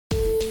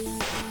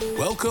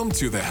Welcome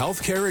to the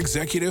Healthcare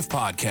Executive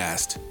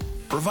Podcast,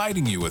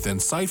 providing you with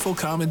insightful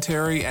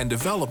commentary and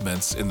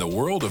developments in the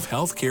world of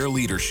healthcare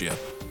leadership.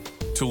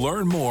 To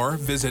learn more,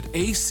 visit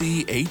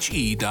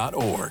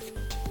ache.org.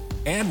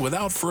 And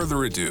without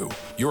further ado,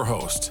 your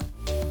host.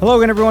 Hello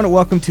again, everyone, and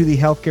welcome to the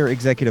Healthcare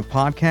Executive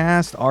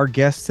Podcast. Our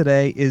guest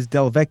today is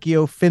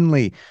Delvecchio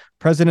Finley,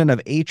 president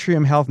of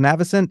Atrium Health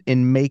Navicent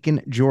in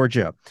Macon,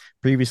 Georgia.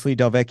 Previously,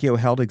 Delvecchio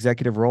held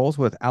executive roles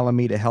with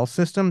Alameda Health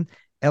System,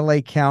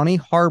 LA County,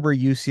 Harbor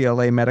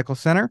UCLA Medical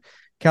Center,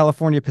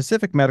 California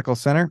Pacific Medical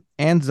Center,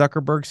 and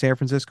Zuckerberg San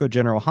Francisco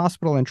General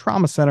Hospital and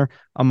Trauma Center,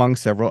 among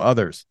several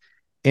others.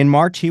 In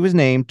March, he was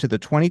named to the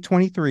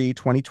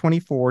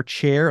 2023-2024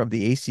 chair of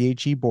the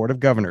ACHE Board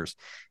of Governors.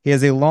 He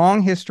has a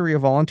long history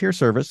of volunteer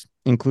service,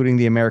 including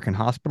the American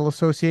Hospital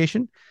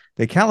Association,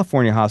 the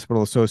California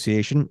Hospital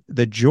Association,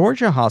 the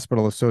Georgia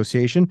Hospital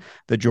Association,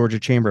 the Georgia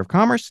Chamber of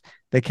Commerce,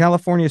 the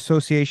California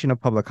Association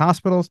of Public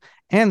Hospitals,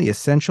 and the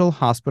Essential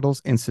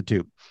Hospitals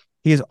Institute.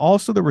 He is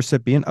also the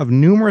recipient of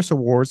numerous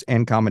awards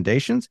and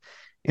commendations.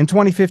 In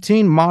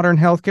 2015, Modern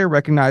Healthcare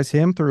recognized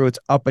him through its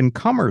Up and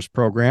Comers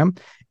program,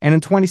 and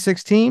in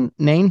 2016,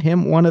 named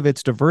him one of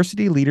its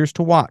diversity leaders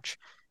to watch.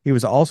 He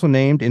was also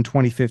named in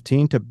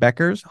 2015 to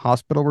Becker's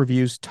Hospital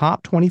Review's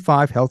Top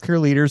 25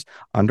 Healthcare Leaders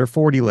Under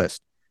 40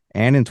 list.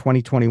 And in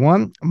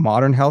 2021,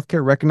 Modern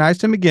Healthcare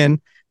recognized him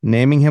again,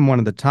 naming him one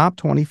of the top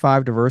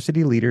 25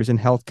 diversity leaders in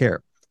healthcare.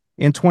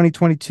 In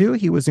 2022,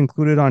 he was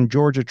included on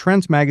Georgia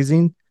Trends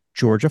magazine,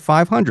 Georgia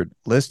 500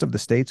 list of the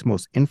state's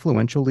most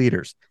influential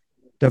leaders.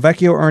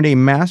 Delvecchio earned a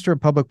Master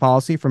of Public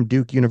Policy from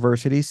Duke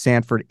University's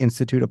Sanford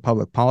Institute of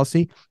Public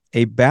Policy,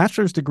 a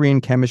bachelor's degree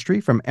in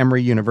chemistry from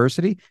Emory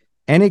University,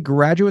 and a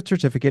graduate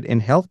certificate in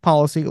health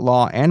policy,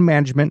 law, and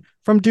management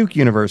from Duke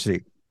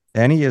University.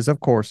 And he is,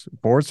 of course,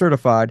 board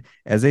certified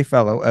as a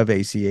fellow of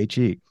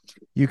ACHE.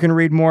 You can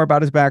read more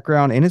about his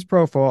background in his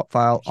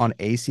profile on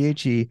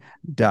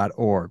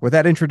ache.org. With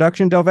that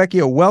introduction,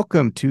 Delvecchio,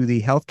 welcome to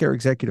the Healthcare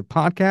Executive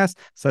Podcast.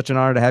 Such an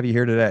honor to have you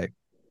here today.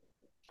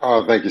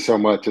 Oh, thank you so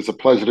much. It's a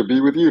pleasure to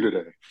be with you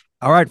today.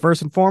 All right.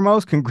 First and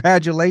foremost,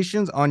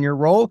 congratulations on your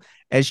role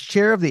as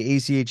chair of the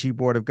ACHE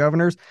Board of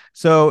Governors.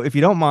 So if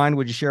you don't mind,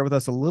 would you share with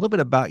us a little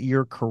bit about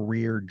your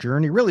career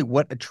journey? Really,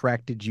 what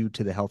attracted you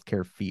to the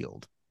healthcare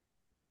field?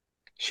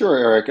 Sure,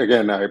 Eric.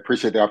 Again, I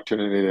appreciate the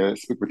opportunity to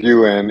speak with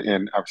you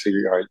and obviously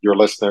your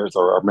listeners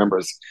or our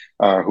members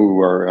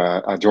who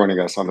are joining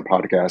us on the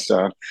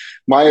podcast.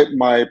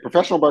 My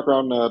professional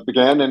background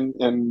began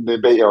in the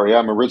Bay Area.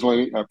 I'm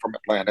originally from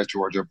Atlanta,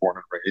 Georgia, born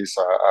and raised,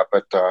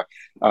 but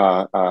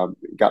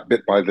got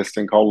bit by this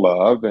thing called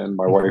love, and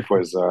my wife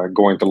was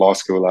going to law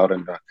school out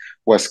in the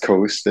West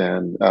Coast,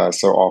 and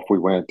so off we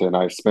went. And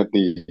I spent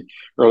the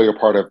earlier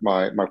part of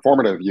my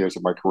formative years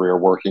of my career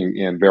working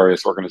in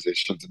various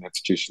organizations and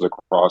institutions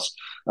across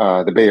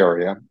the Bay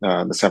Area,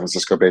 the San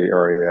Francisco Bay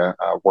Area,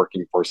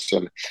 working first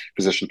in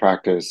physician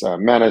practice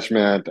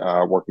management,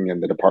 working in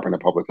the Department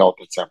of Public Health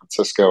in San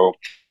Francisco,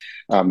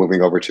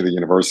 moving over to the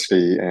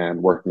university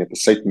and working at the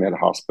SafeMed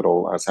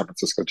Hospital, San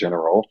Francisco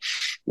General,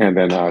 and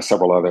then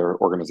several other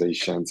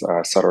organizations,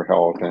 Sutter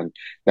Health, and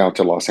down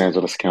to Los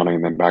Angeles County,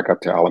 and then back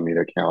up to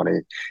Alameda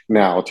County,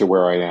 now to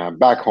where I am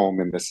back home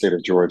in the state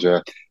of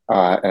Georgia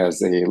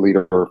as a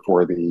leader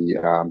for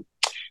the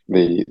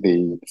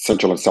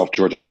Central and South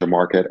Georgia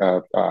market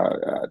of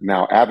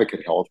now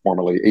Advocate Health,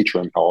 formerly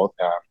Atrium Health,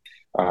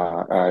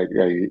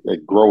 a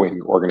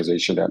growing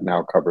organization that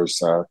now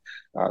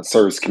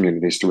serves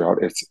communities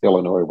throughout its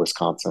Illinois,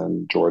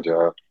 Wisconsin,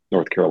 Georgia,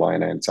 North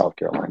Carolina, and South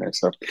Carolina.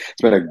 So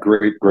it's been a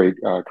great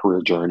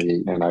career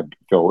journey, and I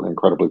feel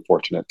incredibly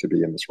fortunate to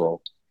be in this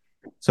role.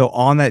 So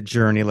on that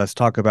journey, let's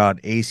talk about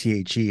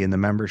ACHE and the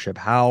membership.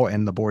 How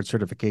and the board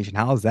certification,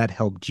 how has that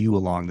helped you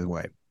along the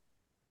way?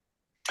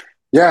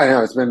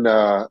 Yeah, it's been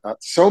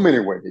so many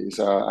ways.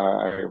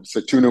 I would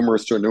say too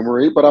numerous to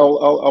enumerate, but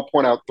I'll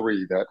point out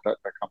three that come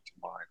to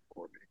mind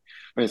for me.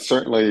 I mean,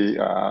 certainly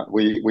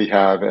we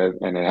have,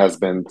 and it has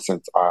been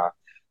since our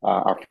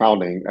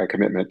founding, a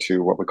commitment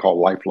to what we call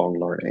lifelong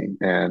learning,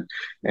 and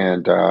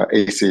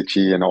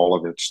ACHE and all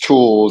of its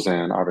tools,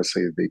 and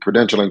obviously the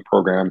credentialing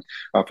program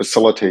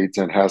facilitates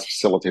and has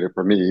facilitated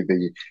for me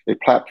a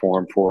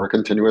platform for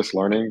continuous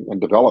learning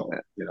and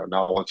development,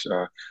 knowledge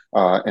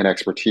and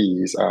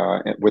expertise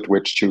with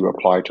which to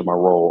apply to my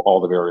role,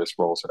 all the various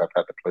roles that I've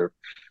had the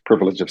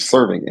privilege of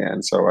serving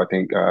in. So I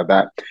think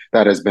that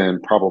has been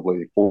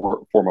probably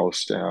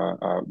foremost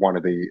one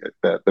of the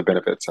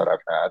benefits that I've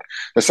had.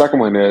 The second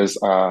one is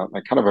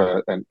kind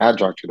of an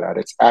adjunct to that.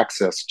 It's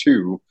access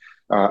to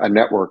a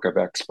network of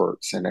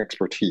experts and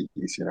expertise,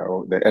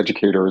 the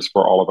educators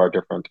for all of our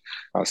different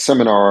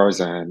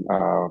seminars and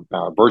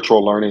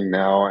virtual learning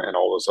now, and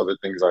all those other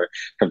things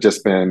have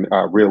just been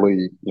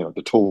really,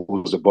 the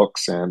tools, the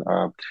books, and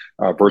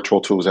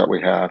virtual tools that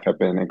we have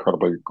been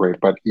incredibly great.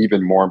 But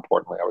even more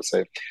importantly, I would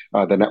say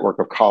the network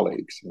of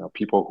colleagues,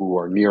 people who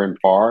are near and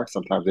far.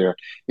 Sometimes they're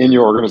in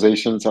your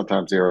organization,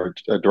 sometimes they're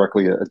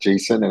directly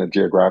adjacent in a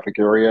geographic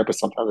area, but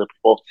sometimes they're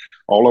people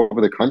all over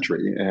the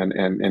country and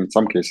in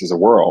some cases the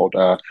world.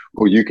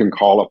 who you can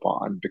call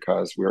upon,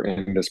 because we're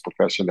in this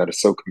profession that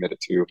is so committed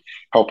to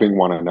helping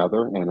one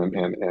another,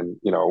 and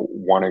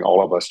wanting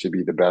all of us to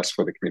be the best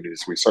for the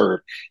communities we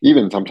serve,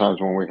 even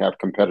sometimes when we have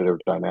competitive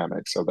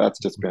dynamics. So that's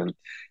just been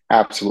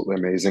absolutely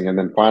amazing. And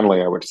then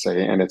finally, I would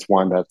say, and it's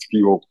one that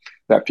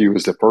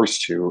fuels the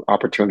first two: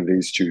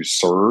 opportunities to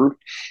serve,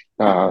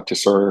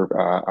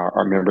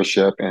 our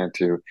membership, and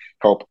to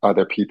help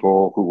other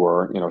people who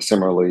are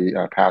similarly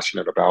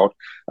passionate about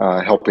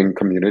helping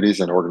communities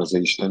and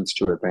organizations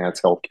to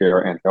advance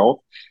healthcare and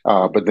health,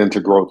 but then to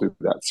grow through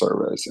that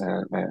service.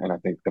 And I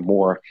think the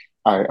more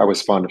I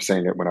was fond of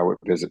saying it when I would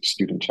visit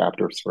student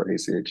chapters for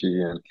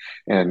ACHE,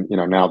 and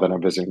now that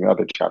I'm visiting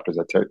other chapters,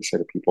 say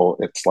to people,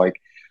 it's like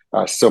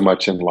so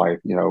much in life,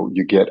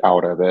 you get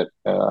out of it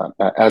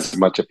as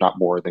much, if not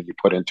more, than you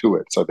put into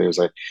it. So there's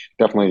a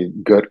definitely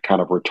good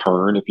kind of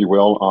return, if you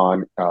will,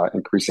 on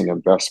increasing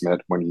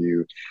investment when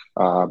you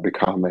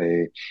become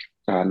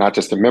not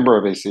just a member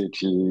of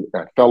ACHE,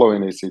 a fellow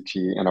in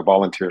ACHE, and a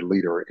volunteer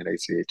leader in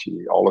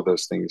ACHE. All of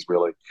those things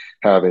really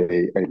have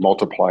a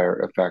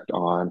multiplier effect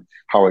on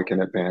how it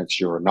can advance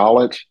your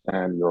knowledge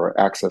and your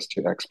access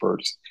to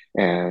experts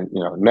and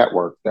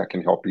network that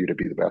can help you to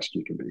be the best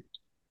you can be.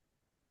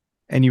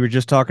 And you were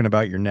just talking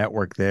about your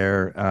network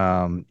there,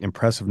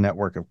 impressive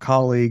network of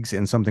colleagues,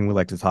 and something we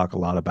like to talk a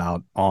lot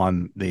about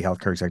on the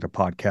Healthcare Executive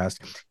Podcast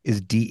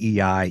is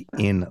DEI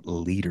in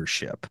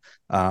leadership.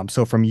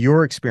 So from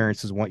your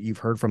experiences, what you've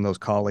heard from those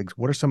colleagues,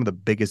 what are some of the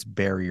biggest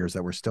barriers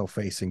that we're still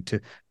facing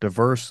to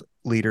diverse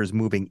leaders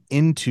moving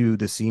into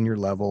the senior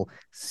level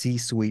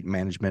C-suite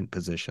management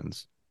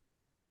positions?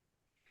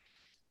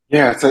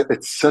 Yeah,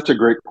 it's such a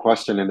great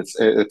question, and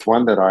it's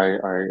one that I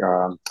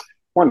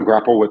want to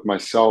grapple with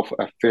myself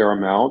a fair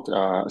amount,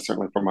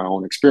 certainly from my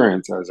own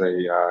experience as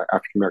a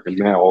African American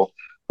male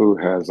who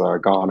has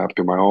gone up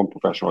through my own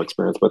professional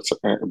experience,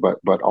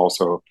 but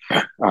also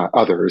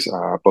others,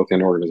 both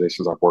in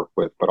organizations I've worked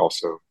with, but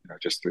also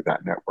just through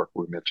that network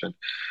we mentioned.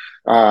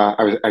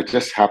 I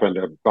just happened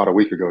about a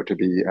week ago to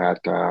be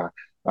at the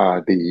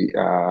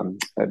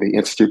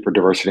Institute for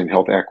Diversity and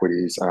Health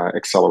Equity's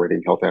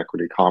Accelerating Health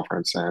Equity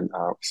Conference, and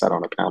sat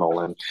on a panel,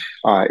 and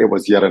it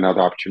was yet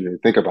another opportunity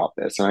to think about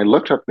this. And I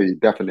looked up the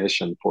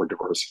definition for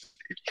diversity,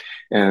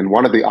 and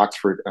one of the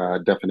Oxford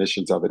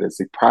definitions of it is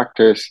the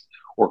practice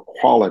or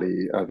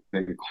quality of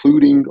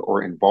including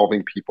or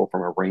involving people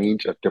from a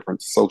range of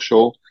different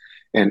social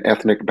and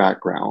ethnic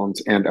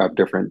backgrounds and of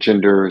different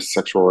genders,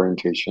 sexual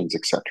orientations,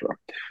 etc.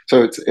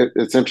 So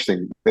it's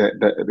interesting that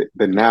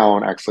the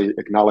noun actually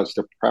acknowledged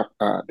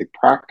the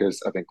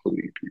practice of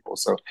including people.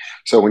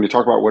 So when you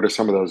talk about what are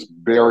some of those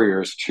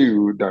barriers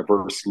to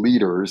diverse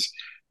leaders,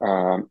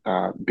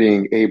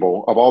 being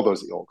able, of all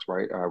those ilks,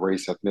 right?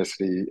 Race,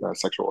 ethnicity,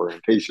 sexual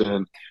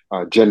orientation,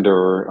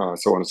 gender,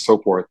 so on and so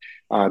forth,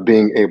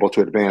 being able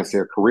to advance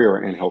their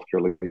career in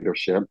healthcare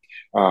leadership.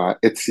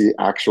 It's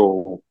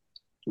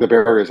the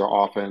barriers are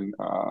often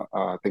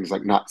things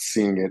like not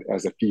seeing it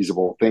as a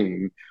feasible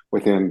thing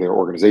within their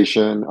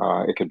organization.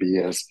 It could be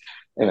as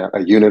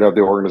a unit of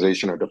the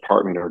organization, or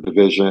department, or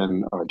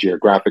division, a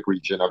geographic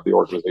region of the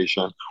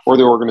organization, or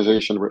the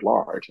organization writ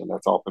large. And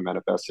that's often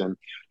manifest in,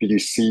 do you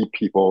see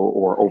people,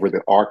 or over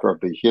the arc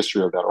of the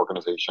history of that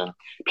organization,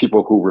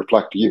 people who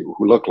reflect you,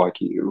 who look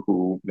like you,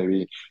 who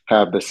maybe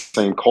have the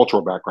same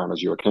cultural background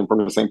as you, or came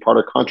from the same part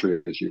of the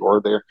country as you,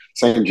 or their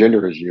same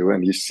gender as you,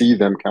 and you see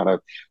them kind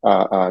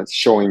of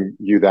showing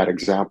you that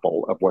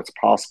example of what's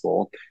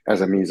possible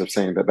as a means of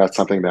saying that that's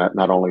something that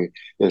not only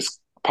is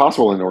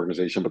possible in the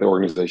organization, but the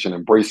organization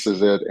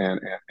embraces it and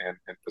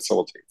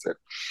facilitates it.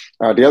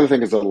 The other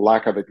thing is a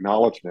lack of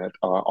acknowledgement,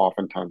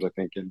 oftentimes, I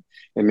think, in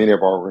many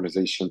of our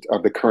organizations,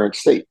 of the current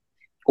state,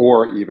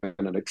 or even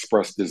an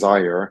expressed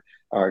desire,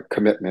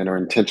 commitment, or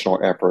intentional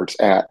efforts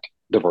at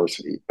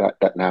diversity,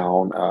 that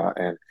noun,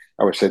 and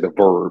I would say the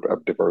verb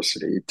of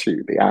diversity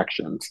to the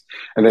actions.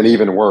 And then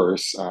even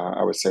worse,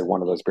 I would say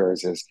one of those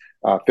barriers is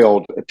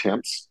failed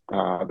attempts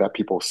that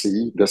people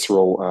see,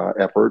 visceral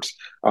efforts,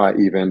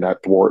 even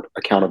that thwart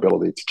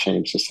accountability to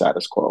change the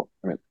status quo.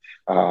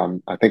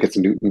 I think it's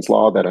Newton's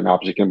law that an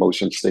object in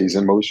motion stays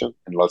in motion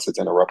unless it's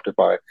interrupted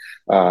by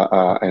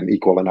an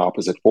equal and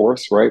opposite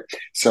force, right?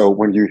 So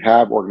when you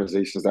have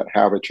organizations that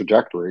have a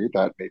trajectory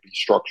that may be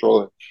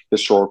structural,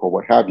 historical,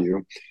 what have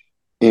you,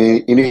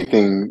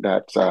 anything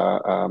that's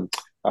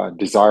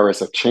desirous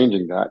of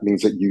changing that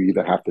means that you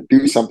either have to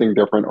do something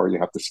different, or you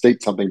have to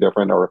state something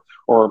different,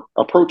 or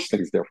approach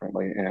things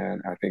differently. And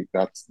I think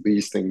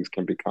these things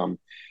can become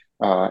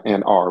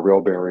and are real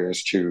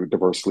barriers to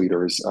diverse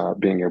leaders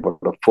being able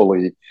to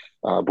fully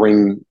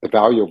bring the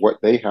value of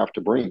what they have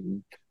to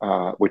bring,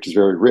 which is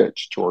very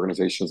rich to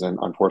organizations. And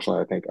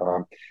unfortunately, I think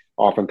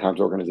oftentimes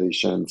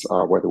organizations,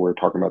 whether we're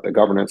talking about the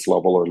governance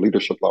level or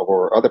leadership level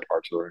or other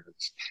parts of the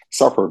organization,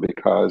 suffer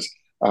because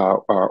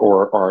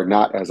or are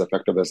not as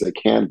effective as they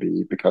can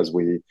be, because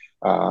we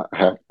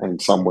have in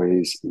some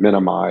ways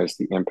minimized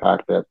the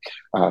impact that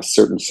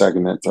certain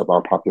segments of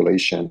our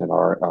population and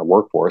our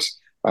workforce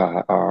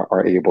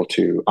are able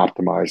to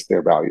optimize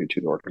their value to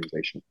the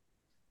organization.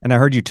 And I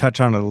heard you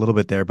touch on it a little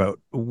bit there, but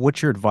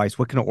what's your advice?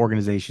 What can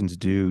organizations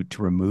do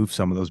to remove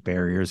some of those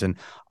barriers? And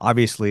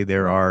obviously,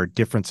 there are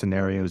different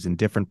scenarios in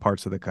different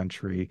parts of the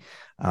country,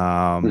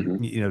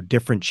 Mhm.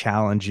 different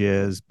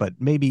challenges, but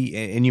maybe,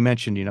 and you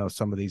mentioned,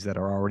 some of these that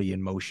are already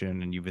in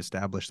motion and you've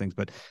established things,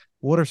 but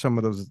what are some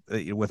of those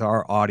with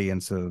our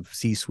audience of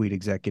C-suite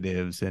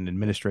executives and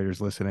administrators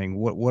listening?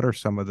 What are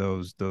some of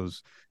those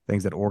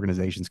things that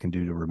organizations can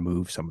do to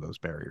remove some of those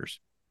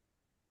barriers?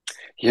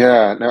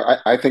 Yeah, no,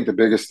 I think the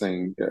biggest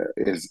thing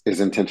is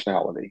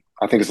intentionality.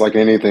 I think it's like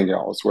anything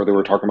else, whether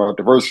we're talking about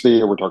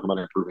diversity or we're talking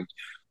about improving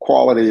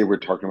quality, we're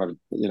talking about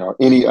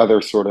any other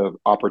sort of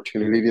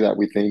opportunity that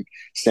we think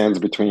stands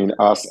between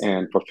us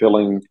and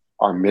fulfilling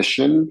our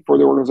mission for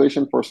the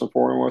organization first and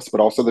foremost,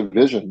 but also the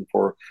vision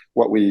for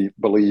what we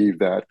believe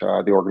that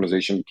the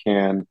organization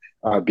can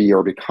be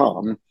or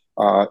become.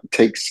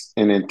 Takes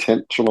an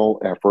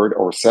intentional effort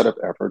or set of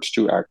efforts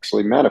to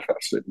actually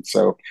manifest it. And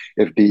so,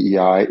 if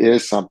DEI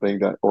is something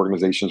that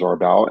organizations are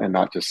about and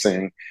not just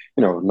saying,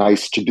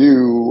 nice to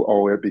do,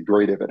 oh, it'd be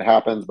great if it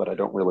happens, but I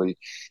don't really,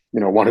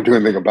 want to do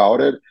anything about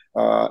it,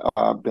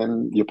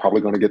 then you're probably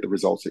going to get the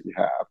results that you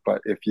have.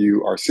 But if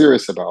you are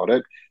serious about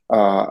it,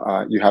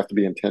 you have to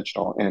be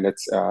intentional, and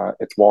it's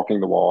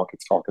walking the walk,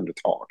 it's talking the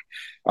talk,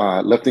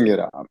 lifting it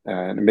up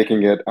and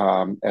making it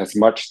as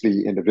much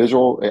the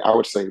individual. I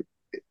would say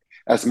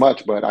as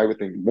much, but I would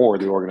think more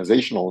the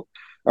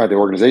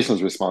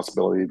organization's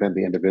responsibility than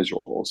the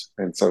individuals.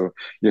 And so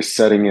you're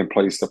setting in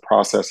place the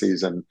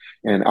processes and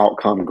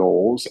outcome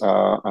goals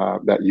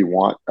that you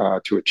want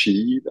to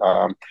achieve.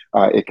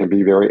 It can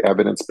be very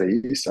evidence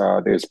based.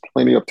 There's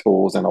plenty of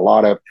tools and a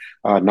lot of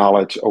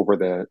knowledge over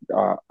the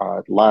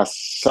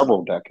last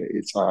several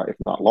decades, if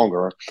not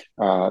longer,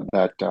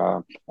 that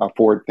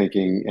forward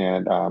thinking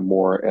and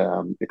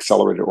more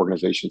accelerated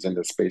organizations in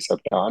this space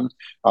have done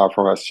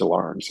for us to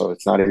learn. So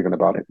it's not even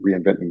about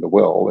reinventing the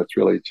wheel. It's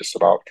really just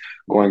about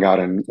going out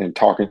and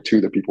talking to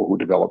the people who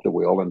developed the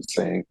wheel and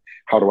saying,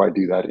 how do I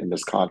do that in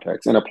this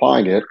context? And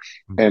applying it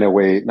in a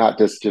way, not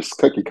just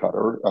cookie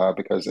cutter,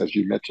 because as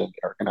you mentioned,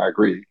 Eric, and I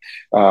agree,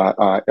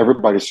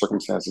 everybody's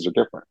circumstances are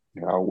different,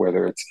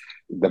 whether it's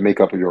the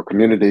makeup of your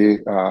community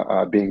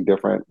being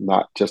different,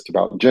 not just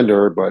about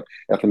gender, but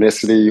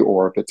ethnicity,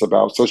 or if it's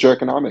about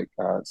socioeconomic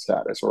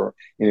status or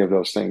any of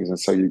those things. And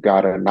so you've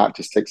got to not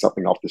just take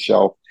something off the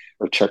shelf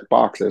or check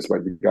boxes,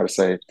 but you've got to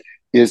say,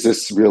 is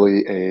this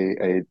really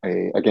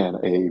again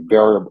a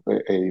variable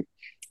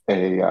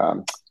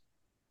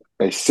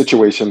a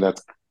situation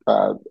that's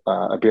a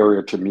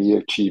barrier to me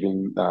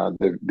achieving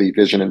the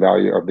vision and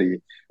value of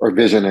or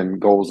vision and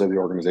goals of the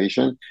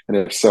organization? And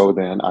if so,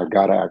 then I've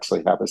got to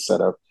actually have a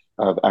set of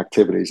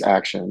activities,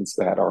 actions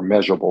that are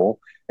measurable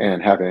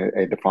and have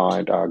a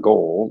defined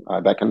goal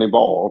that can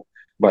evolve,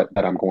 but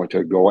that I'm going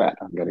to go at.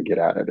 I'm going to get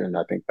at it. And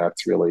I think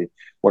that's really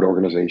what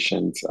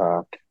organizations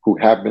who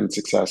have been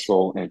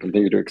successful and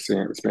continue to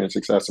experience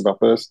success about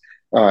this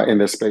in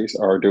this space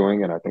are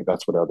doing. And I think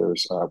that's what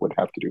others would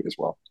have to do as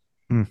well.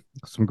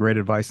 Some great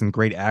advice and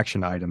great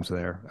action items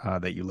there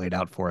that you laid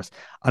out for us.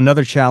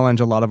 Another challenge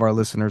a lot of our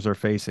listeners are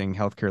facing,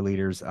 healthcare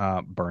leaders,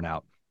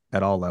 burnout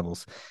at all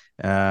levels.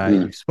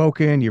 You've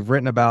spoken, you've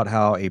written about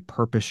how a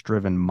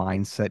purpose-driven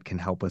mindset can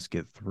help us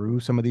get through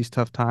some of these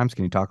tough times.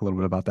 Can you talk a little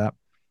bit about that?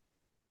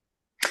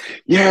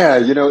 Yeah,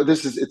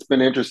 it's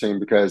been interesting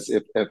because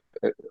if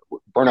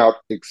burnout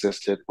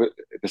existed,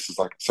 this is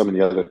like so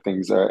many other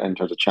things in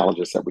terms of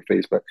challenges that we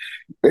face, but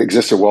it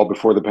existed well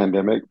before the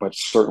pandemic, but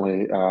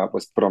certainly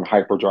was put on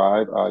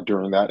hyperdrive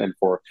during that, and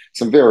for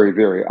some very,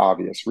 very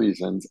obvious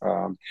reasons.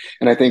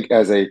 And I think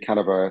as a kind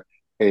of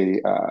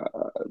a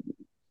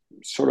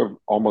sort of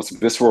almost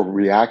visceral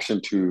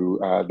reaction to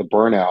the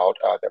burnout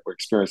that we're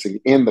experiencing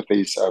in the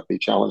face of the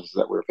challenges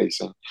that we're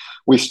facing,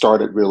 we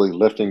started really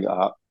lifting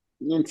up,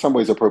 in some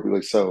ways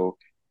appropriately so,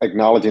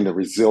 acknowledging the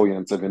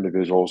resilience of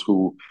individuals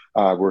who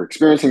were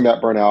experiencing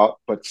that burnout,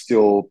 but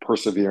still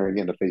persevering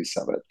in the face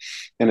of it.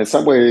 And in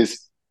some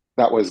ways,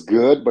 that was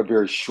good, but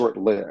very short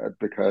lived,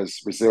 because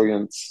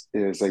resilience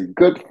is a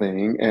good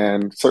thing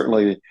and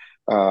certainly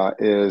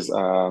is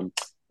a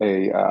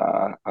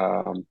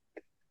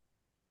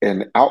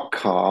an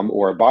outcome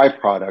or a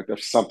byproduct of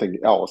something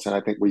else. And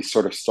I think we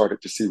sort of started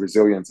to see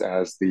resilience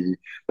as the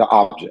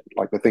object,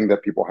 like the thing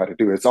that people had to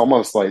do. It's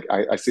almost like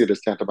I see it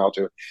as tantamount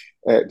to,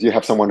 do you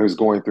have someone who's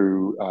going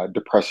through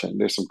depression?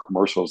 There's some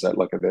commercials that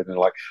look at it and they're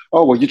like,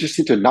 oh, well, you just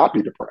need to not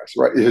be depressed,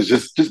 right? It's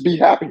just be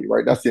happy,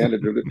 right? That's the end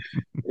of it.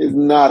 It's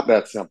not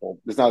that simple.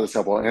 It's not that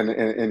simple.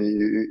 And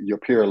you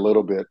appear a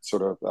little bit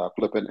sort of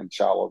flippant and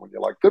shallow when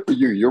you're like, good for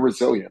you, you're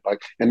resilient.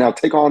 Like, and now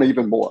take on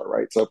even more,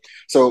 right?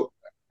 So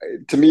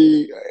to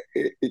me,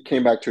 it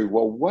came back to,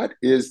 well,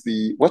 what's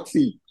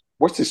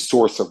the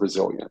source of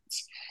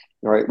resilience,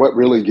 right? What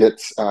really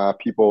gets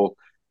people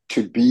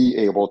to be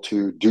able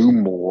to do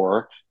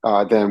more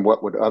than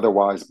what would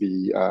otherwise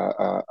be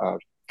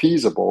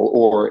feasible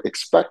or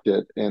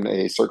expected in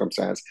a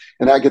circumstance?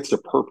 And that gets to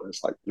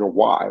purpose, like your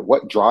why,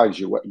 what drives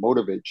you, what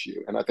motivates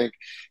you. And I think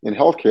in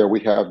healthcare,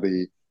 we have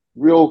the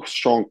real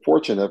strong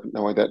fortune of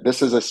knowing that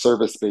this is a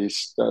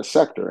service-based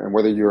sector, and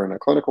whether you're in a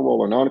clinical role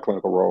or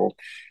non-clinical role,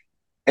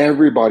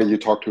 everybody you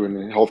talk to in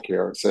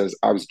healthcare says,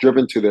 I was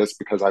driven to this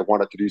because I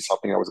wanted to do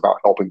something that was about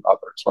helping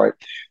others, right?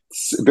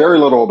 It's very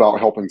little about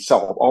helping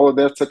self. All of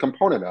that's a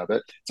component of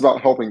it. It's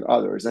about helping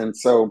others. And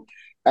so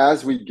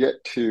as we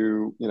get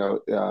to,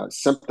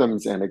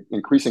 symptoms and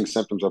increasing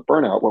symptoms of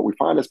burnout, what we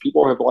find is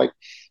people have like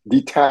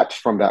detached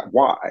from that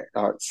why.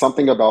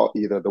 Something about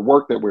either the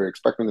work that we're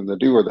expecting them to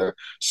do or the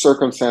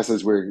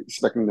circumstances we're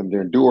expecting them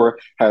to endure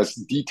has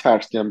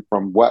detached them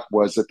from what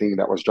was the thing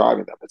that was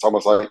driving them. It's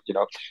almost like,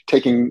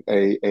 taking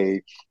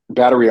a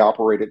battery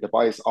operated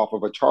device off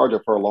of a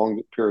charger for a long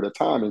period of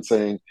time and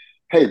saying,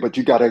 hey, but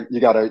you gotta,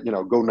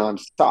 go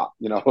nonstop,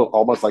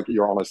 almost like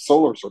you're on a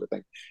solar sort of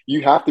thing.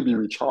 You have to be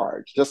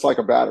recharged, just like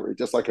a battery,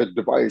 just like a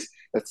device.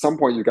 At some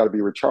point, you got to be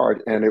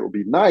recharged, and it would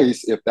be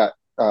nice if that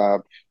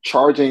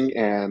charging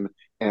and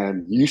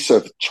use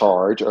of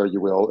charge, or you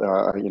will,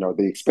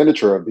 the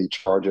expenditure of the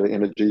charge or the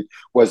energy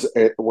was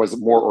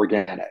more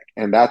organic,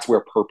 and that's where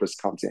purpose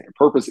comes in.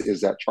 Purpose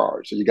is that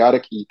charge, so you got to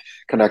keep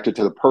connected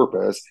to the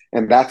purpose,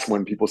 and that's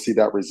when people see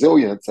that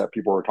resilience that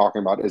people are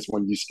talking about is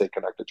when you stay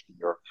connected to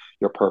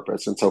your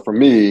purpose. And so for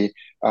me,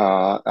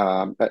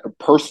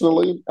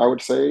 personally, I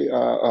would say,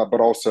 but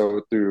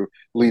also through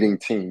leading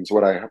teams,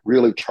 what I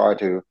really try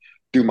to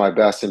do my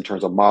best in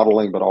terms of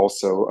modeling, but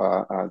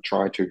also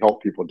trying to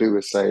help people do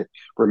is say,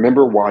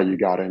 remember why you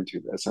got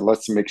into this. And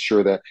let's make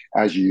sure that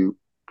as you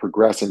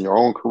progress in your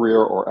own career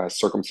or as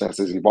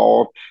circumstances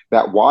evolve,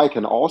 that why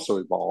can also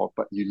evolve,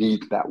 but you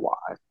need that why.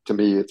 To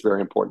me, it's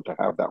very important to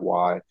have that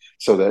why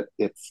so that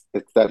it's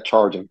that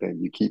charging thing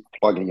you keep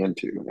plugging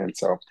into. And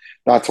so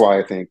that's why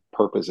I think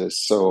purpose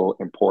is so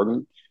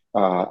important.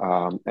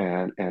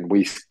 And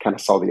we kind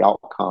of saw the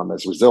outcome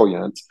as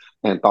resilience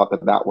and thought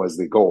that that was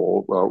the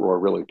goal, or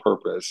really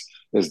purpose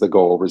is the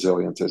goal,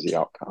 resilience is the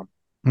outcome.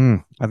 I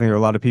think there are a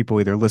lot of people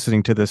either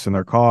listening to this in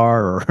their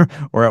car or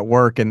or at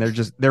work, and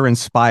they're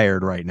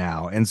inspired right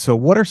now. And so,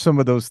 what are some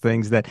of those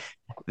things that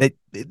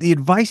the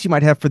advice you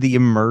might have for the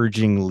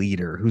emerging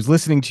leader who's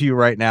listening to you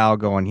right now,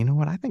 going, you know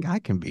what, I think I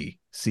can be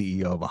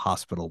CEO of a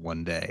hospital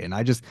one day, and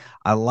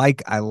I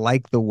like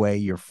the way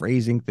you're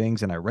phrasing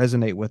things, and I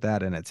resonate with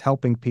that, and it's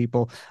helping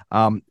people.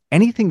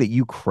 Anything that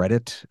you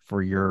credit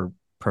for your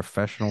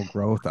professional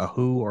growth, a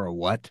who or a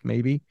what,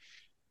 maybe?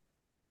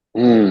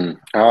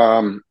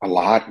 A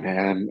lot,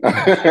 man.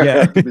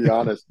 Yeah. To be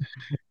honest,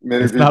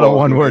 many It's not a people,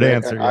 one-word and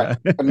answer. Yeah.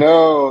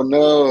 no,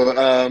 no.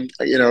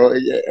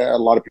 A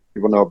lot of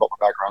people know about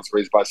my background. I was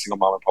raised by a single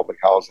mom in public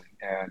housing,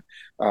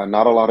 and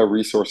not a lot of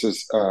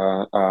resources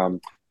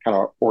kind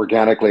of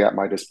organically at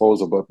my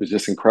disposal, but was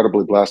just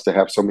incredibly blessed to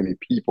have so many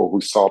people who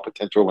saw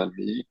potential in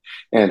me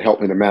and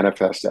helped me to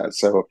manifest that.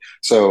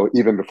 So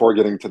even before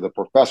getting to the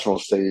professional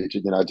stage,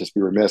 I'd just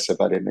be remiss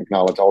if I didn't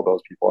acknowledge all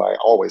those people. I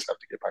always have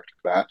to get back to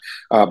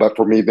that. But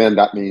for me, then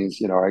that means,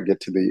 I get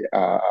to the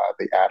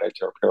adage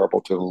or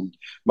parable, to whom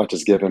much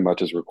is given,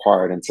 much is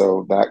required. And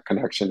so that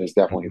connection is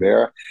definitely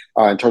there.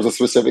 In terms of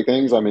specific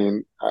things, I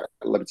mean,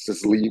 let's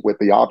just lead with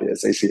the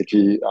obvious.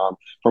 ACHE,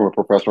 from a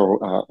professional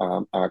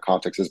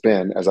context, has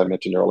been, as I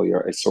mentioned earlier,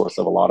 a source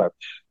of a lot of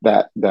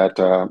that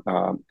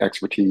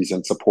expertise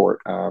and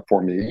support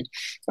for me.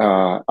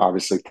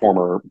 Obviously,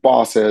 former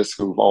bosses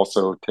who've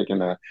also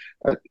taken a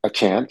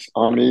chance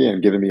on me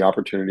and given me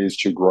opportunities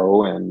to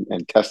grow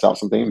and test out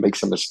something, make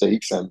some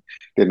mistakes, and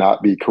did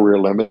not be career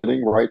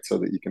limiting, right? So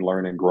that you can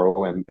learn and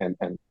grow and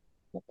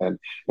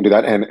do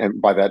that.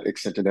 And by that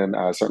extension, then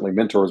certainly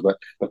mentors, but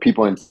the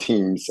people and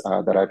teams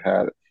that I've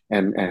had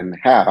and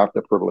have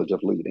the privilege of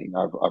leading.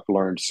 I've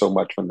learned so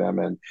much from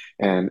them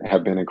and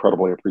have been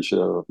incredibly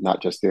appreciative of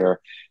not just their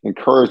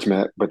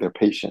encouragement, but their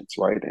patience,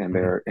 right? And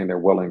their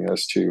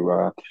willingness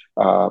to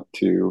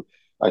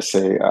I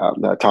say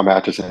Tom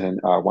Atchison,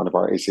 one of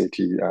our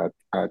ACT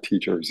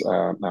teachers,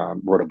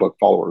 wrote a book,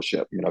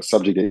 Followership.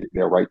 Subjugate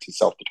their right to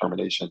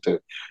self-determination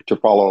to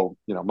follow,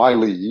 my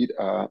lead,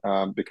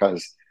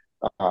 because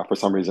for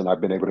some reason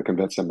I've been able to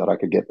convince them that I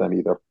could get them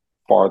either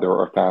farther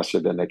or faster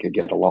than they could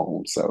get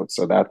alone. So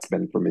that's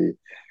been for me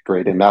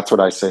great, and that's what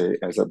I say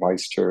as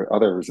advice to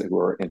others who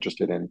are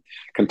interested in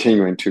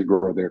continuing to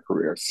grow their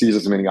career. Seize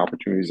as many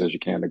opportunities as you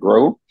can to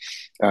grow.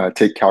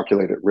 Take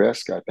calculated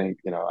risk. I think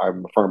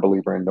I'm a firm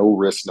believer in no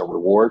risk, no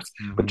rewards,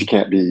 but you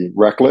can't be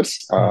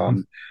reckless.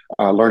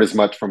 Learn as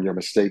much from your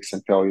mistakes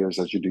and failures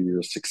as you do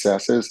your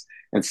successes,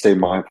 and stay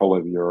mindful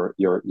of your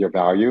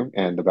value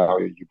and the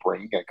value you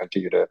bring, and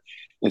continue to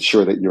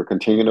ensure that you're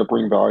continuing to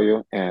bring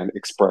value and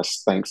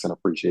express thanks and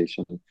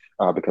appreciation,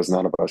 because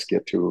none of us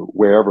get to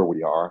wherever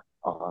we are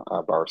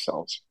by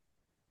ourselves.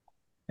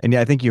 And yeah,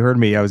 I think you heard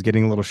me. I was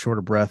getting a little short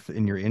of breath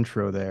in your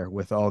intro there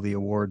with all the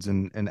awards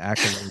and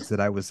accolades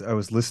that I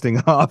was listing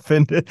off.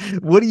 And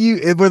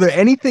were there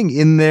anything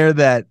in there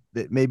that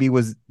maybe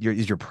is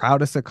your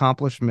proudest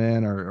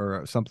accomplishment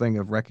or something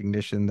of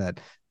recognition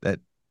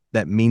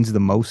that means the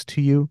most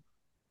to you?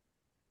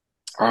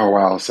 Oh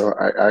wow! So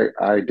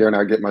I dare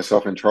not get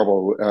myself in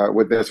trouble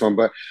with this one,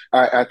 but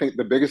I think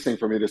the biggest thing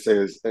for me to say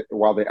is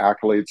while the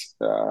accolades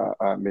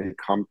may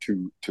come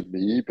to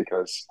me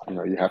because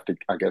you have to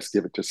I guess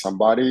give it to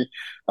somebody.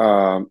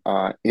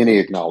 Any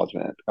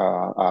acknowledgement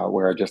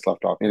where I just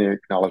left off, any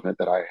acknowledgement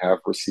that I have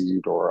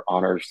received or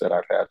honors that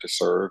I've had to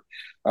serve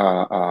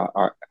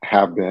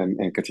have been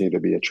and continue to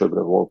be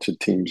attributable to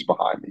teams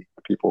behind me,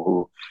 people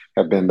who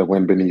have been the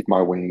wind beneath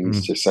my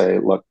wings Mm. to say,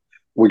 look,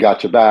 we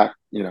got your back,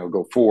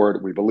 go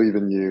forward. We believe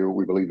in you.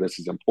 We believe this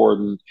is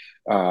important.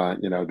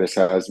 This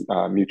has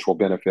mutual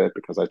benefit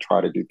because I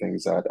try to do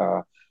things that,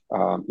 are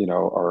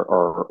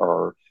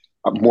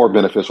more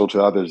beneficial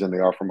to others than they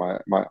are for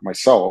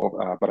myself.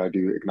 But I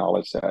do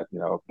acknowledge that,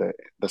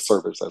 the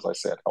service, as I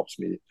said, helps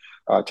me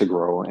to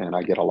grow and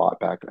I get a lot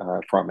back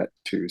from it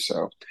too.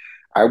 So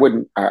I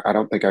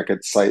don't think I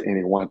could cite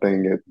any one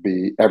thing. It'd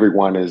be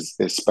everyone is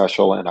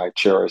special, and I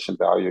cherish and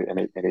value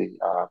any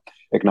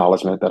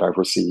acknowledgement that I've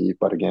received.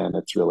 But again,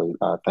 it's really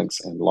thanks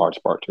in large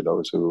part to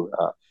those who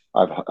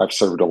I've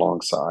served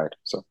alongside.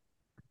 So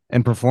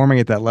And performing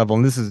at that level,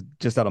 and this is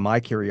just out of my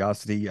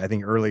curiosity, I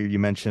think earlier you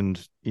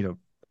mentioned,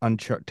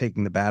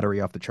 taking the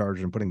battery off the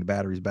charger and putting the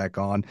batteries back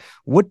on.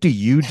 What do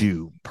you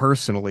do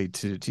personally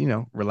to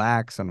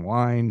relax,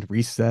 unwind,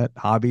 reset,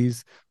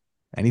 hobbies,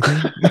 anything?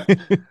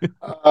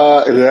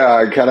 yeah,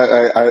 I kind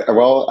of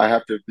well, I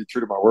have to be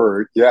true to my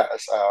word.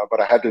 Yes,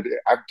 but I've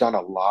done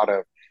a lot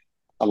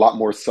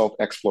more self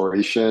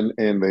exploration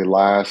in the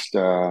last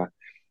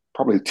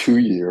probably 2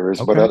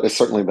 years, but Okay. it's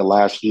certainly the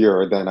last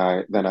year than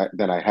I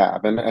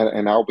have.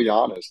 And I'll be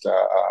honest,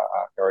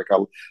 Eric,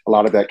 a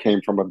lot of that came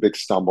from a big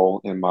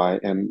stumble in my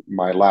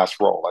last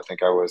role. I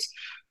think I was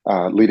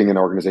leading an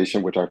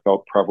organization which I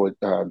felt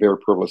very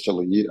privileged to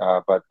lead,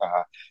 but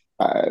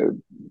I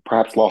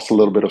perhaps lost a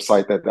little bit of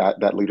sight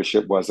that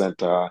leadership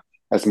wasn't.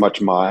 As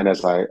much mine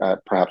as I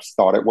perhaps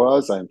thought it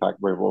was. In fact,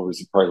 it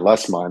was probably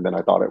less mine than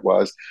I thought it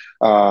was.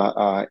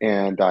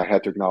 And I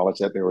had to acknowledge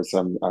that there was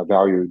some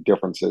value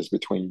differences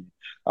between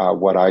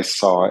what I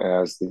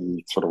saw as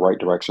the sort of right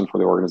direction for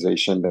the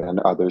organization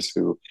and others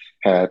who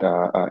had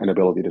an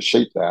ability to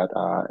shape that.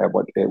 At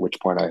which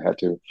point I had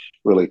to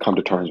really come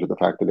to terms with the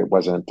fact that it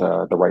wasn't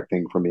the right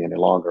thing for me any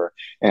longer,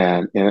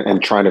 and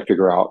trying to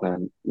figure out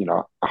and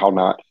how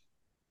not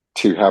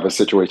to have a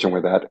situation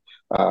where that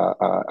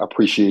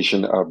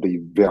appreciation of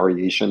the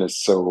variation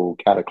is so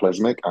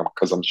cataclysmic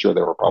because I'm sure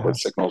there were probably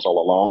Yeah. signals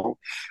all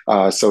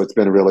along. So it's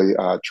been really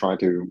trying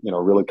to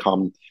really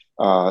come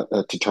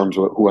to terms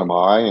with who am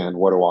I and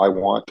what do I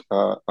want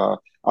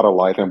out of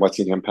life and what's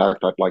the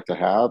impact I'd like to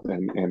have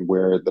and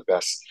where the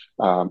best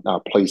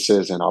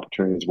places and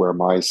opportunities where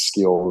my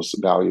skills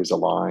values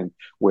align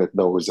with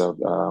those of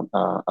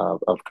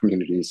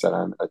communities that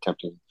I'm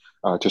attempting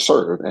to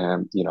serve.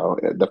 And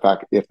the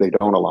fact if they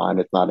don't align,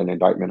 it's not an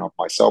indictment of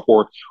myself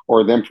or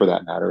them for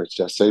that matter. It's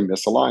just a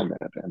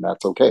misalignment, and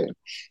that's okay.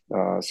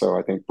 So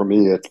I think for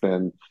me, it's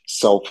been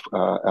self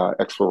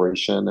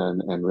exploration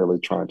and really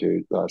trying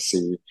to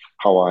see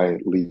how I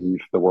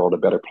leave the world a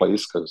better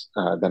place because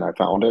than I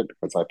found it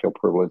because I feel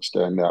privileged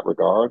in that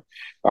regard.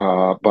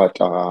 But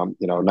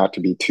not to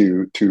be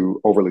too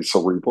overly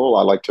cerebral.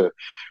 I like to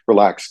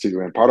relax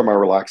too, and part of my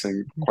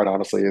relaxing, quite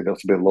honestly,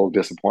 that's been a little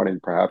disappointing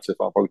perhaps if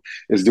I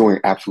is doing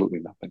absolutely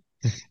nothing.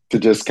 To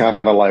just kind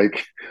of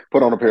like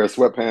put on a pair of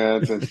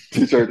sweatpants and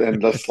t-shirt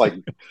and just like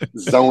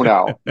zone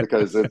out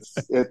because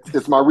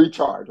it's my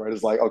recharge, right?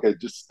 It's like, okay,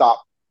 just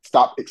stop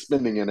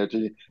expending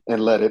energy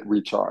and let it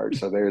recharge.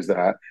 So there's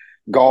that.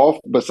 Golf,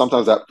 but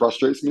sometimes that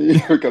frustrates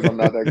me because I'm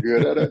not that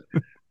good at it.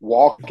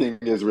 Walking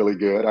is really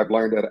good. I've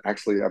learned that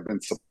actually I've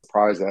been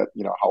surprised at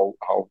how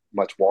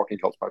much walking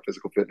helps my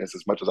physical fitness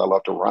as much as I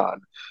love to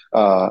run.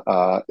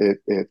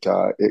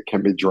 It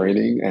can be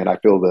draining, and I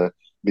feel the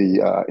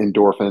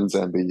endorphins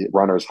and the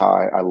runner's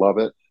high. I love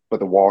it, but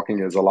the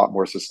walking is a lot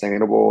more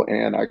sustainable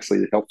and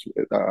actually it helps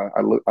with.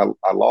 I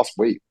lost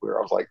weight where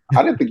I was like,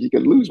 I didn't think you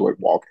could lose weight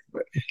walking,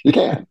 but you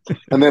can.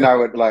 And then I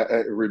would like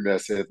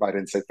remiss if I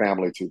didn't say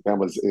family too.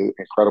 Family is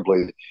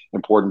incredibly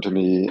important to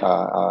me.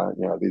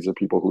 These are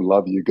people who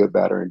love you, good,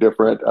 bad, or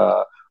indifferent,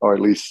 or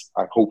at least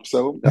I hope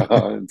so.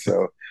 And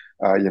so.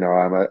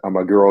 I'm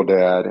a girl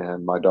dad,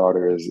 and my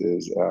daughter is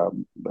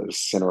the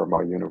center of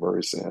my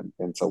universe,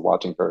 and so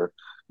watching her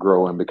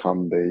grow and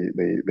become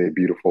the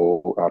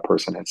beautiful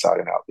person inside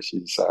and out that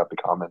she's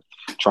become, and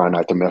trying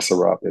not to mess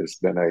her up has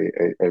been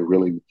a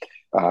really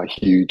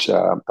huge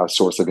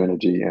source of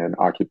energy and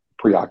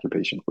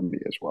preoccupation for me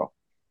as well.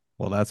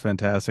 Well, that's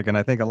fantastic. And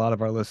I think a lot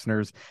of our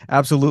listeners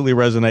absolutely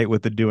resonate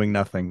with the doing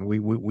nothing.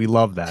 We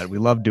love that. We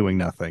love doing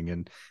nothing.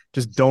 And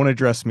just don't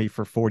address me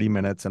for 40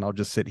 minutes and I'll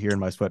just sit here in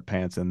my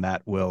sweatpants and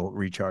that will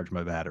recharge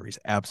my batteries.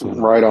 Right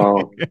Absolutely.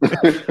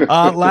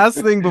 on.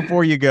 Last thing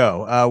before you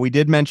go, we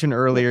did mention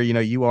earlier,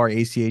 you are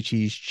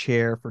ACHE's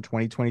chair for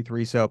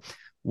 2023. So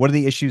what are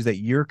the issues that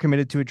you're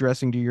committed to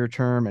addressing to your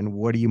term and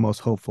what are you most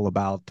hopeful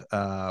about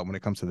when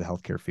it comes to the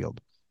healthcare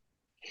field?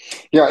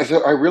 Yeah,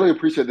 so I really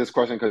appreciate this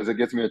question because it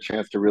gives me a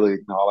chance to really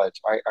acknowledge.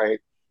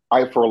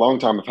 for a long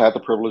time, have had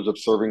the privilege of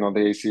serving on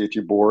the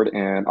ACHE board,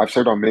 and I've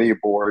served on many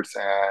boards.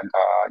 And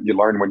you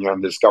learn when you're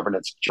on this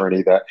governance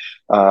journey that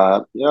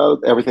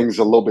everything's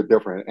a little bit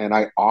different. And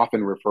I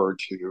often refer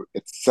to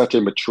it's such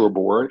a mature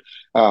board,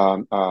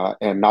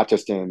 and not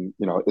just in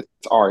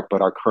its art,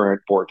 but our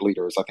current board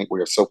leaders. I think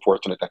we are so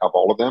fortunate to have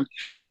all of them.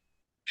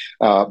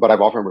 But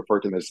I've often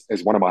referred to them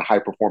as one of my high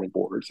performing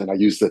boards. And I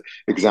use the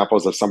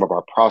examples of some of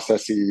our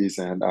processes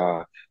and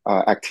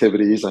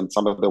activities and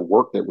some of the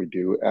work that we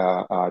do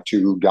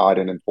to guide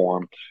and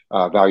inform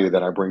value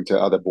that I bring to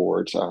other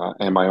boards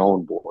and my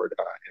own board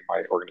in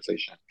my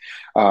organization.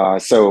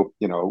 So,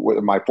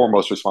 my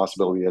foremost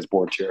responsibility as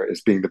board chair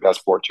is being the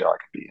best board chair I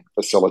can be, and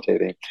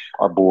facilitating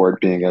our board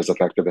being as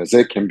effective as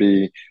it can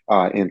be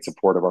in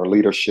support of our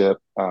leadership,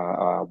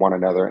 one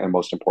another, and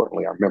most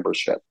importantly, our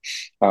membership.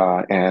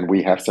 And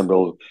we have some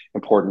real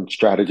important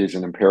strategies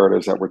and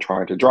imperatives that we're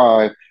trying to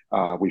drive.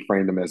 We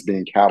frame them as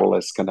being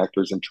catalysts,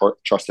 connectors, and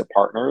trusted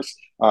partners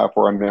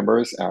for our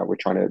members. We're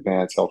trying to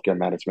advance healthcare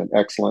management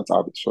excellence,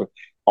 obviously,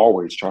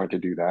 always trying to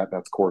do that.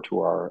 That's core to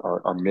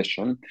our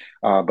mission.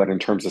 But in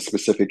terms of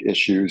specific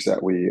issues that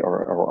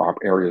or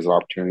areas of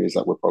opportunities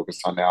that we're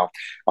focused on now,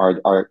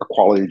 our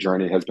quality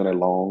journey has been a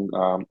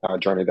long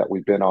journey that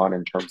we've been on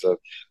in terms of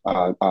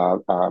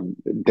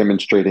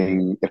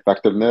demonstrating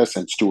effectiveness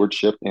and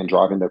stewardship in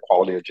driving the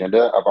quality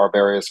agenda of our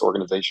various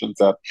organizations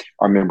that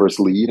our members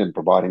lead, and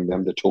providing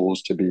them the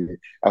tools to be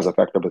as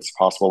effective as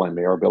possible in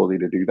their ability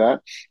to do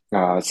that.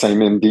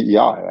 Same in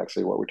DEI,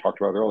 actually, what we talked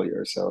about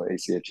earlier. So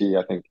ACHE,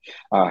 I think,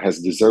 has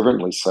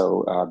deservedly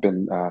so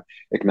been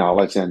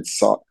acknowledged and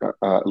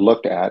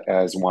looked at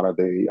as one of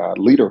the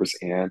leaders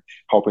in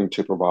helping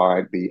to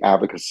provide the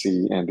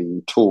advocacy and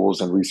the tools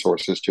and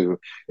resources to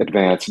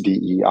advance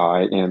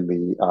DEI in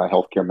the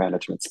healthcare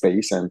management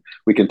space. And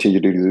we continue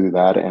to do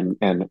that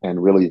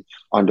and really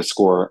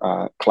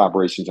underscore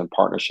collaborations and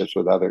partnerships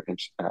with other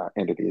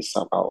entities.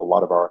 A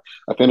lot of our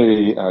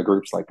affinity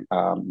groups like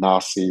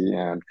NACI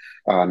and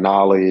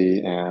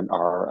NALI, and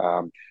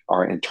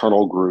our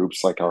internal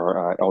groups like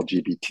our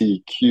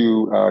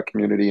LGBTQ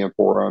community and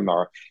forum,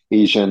 our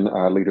Asian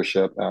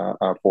leadership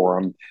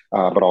forum,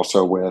 but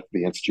also with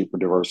the Institute for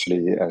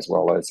Diversity, as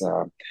well as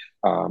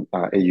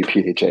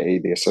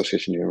AUPHA, the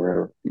Association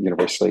of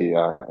University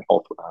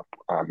Health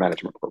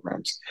Management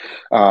Programs.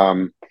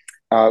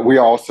 We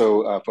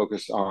also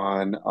focus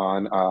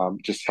on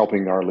just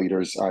helping our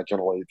leaders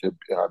generally to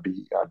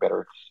be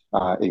better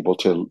able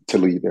to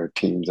lead their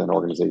teams and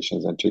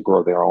organizations, and to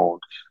grow their own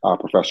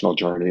professional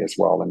journey as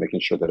well, and making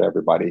sure that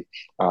everybody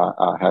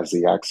has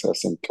the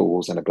access and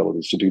tools and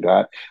abilities to do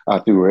that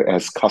through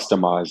as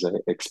customized an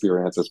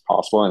experience as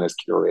possible, and as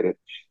curated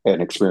an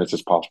experience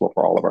as possible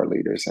for all of our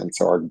leaders. And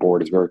so our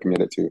board is very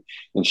committed to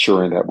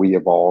ensuring that we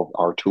evolve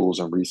our tools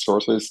and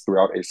resources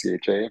throughout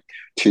ACHA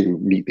to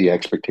meet the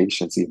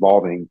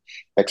evolving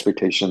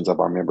expectations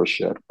of our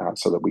membership,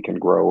 so that we can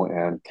grow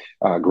and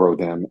grow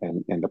them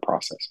in the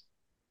process.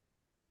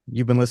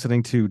 You've been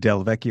listening to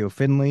Delvecchio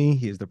Finley.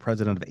 He is the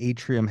president of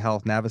Atrium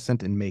Health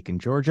Navicent in Macon,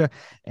 Georgia,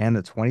 and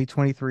the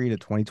 2023 to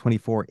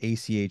 2024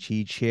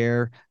 ACHE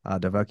chair.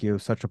 Delvecchio,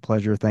 such a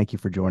pleasure. Thank you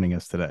for joining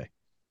us today.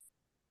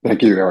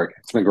 Thank you, Eric.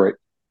 It's been great.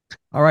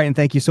 All right, and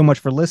thank you so much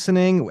for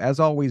listening. As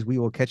always, we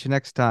will catch you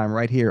next time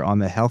right here on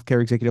the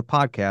Healthcare Executive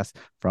Podcast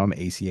from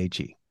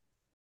ACHE.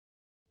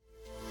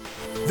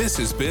 This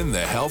has been the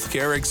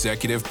Healthcare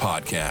Executive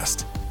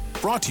Podcast,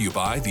 brought to you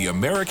by the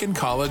American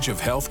College of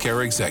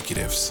Healthcare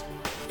Executives.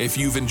 If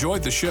you've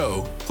enjoyed the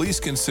show, please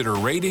consider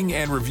rating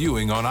and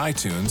reviewing on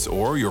iTunes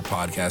or your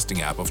podcasting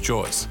app of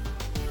choice.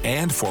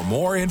 And for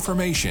more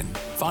information,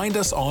 find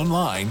us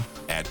online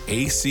at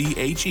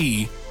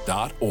ache.org.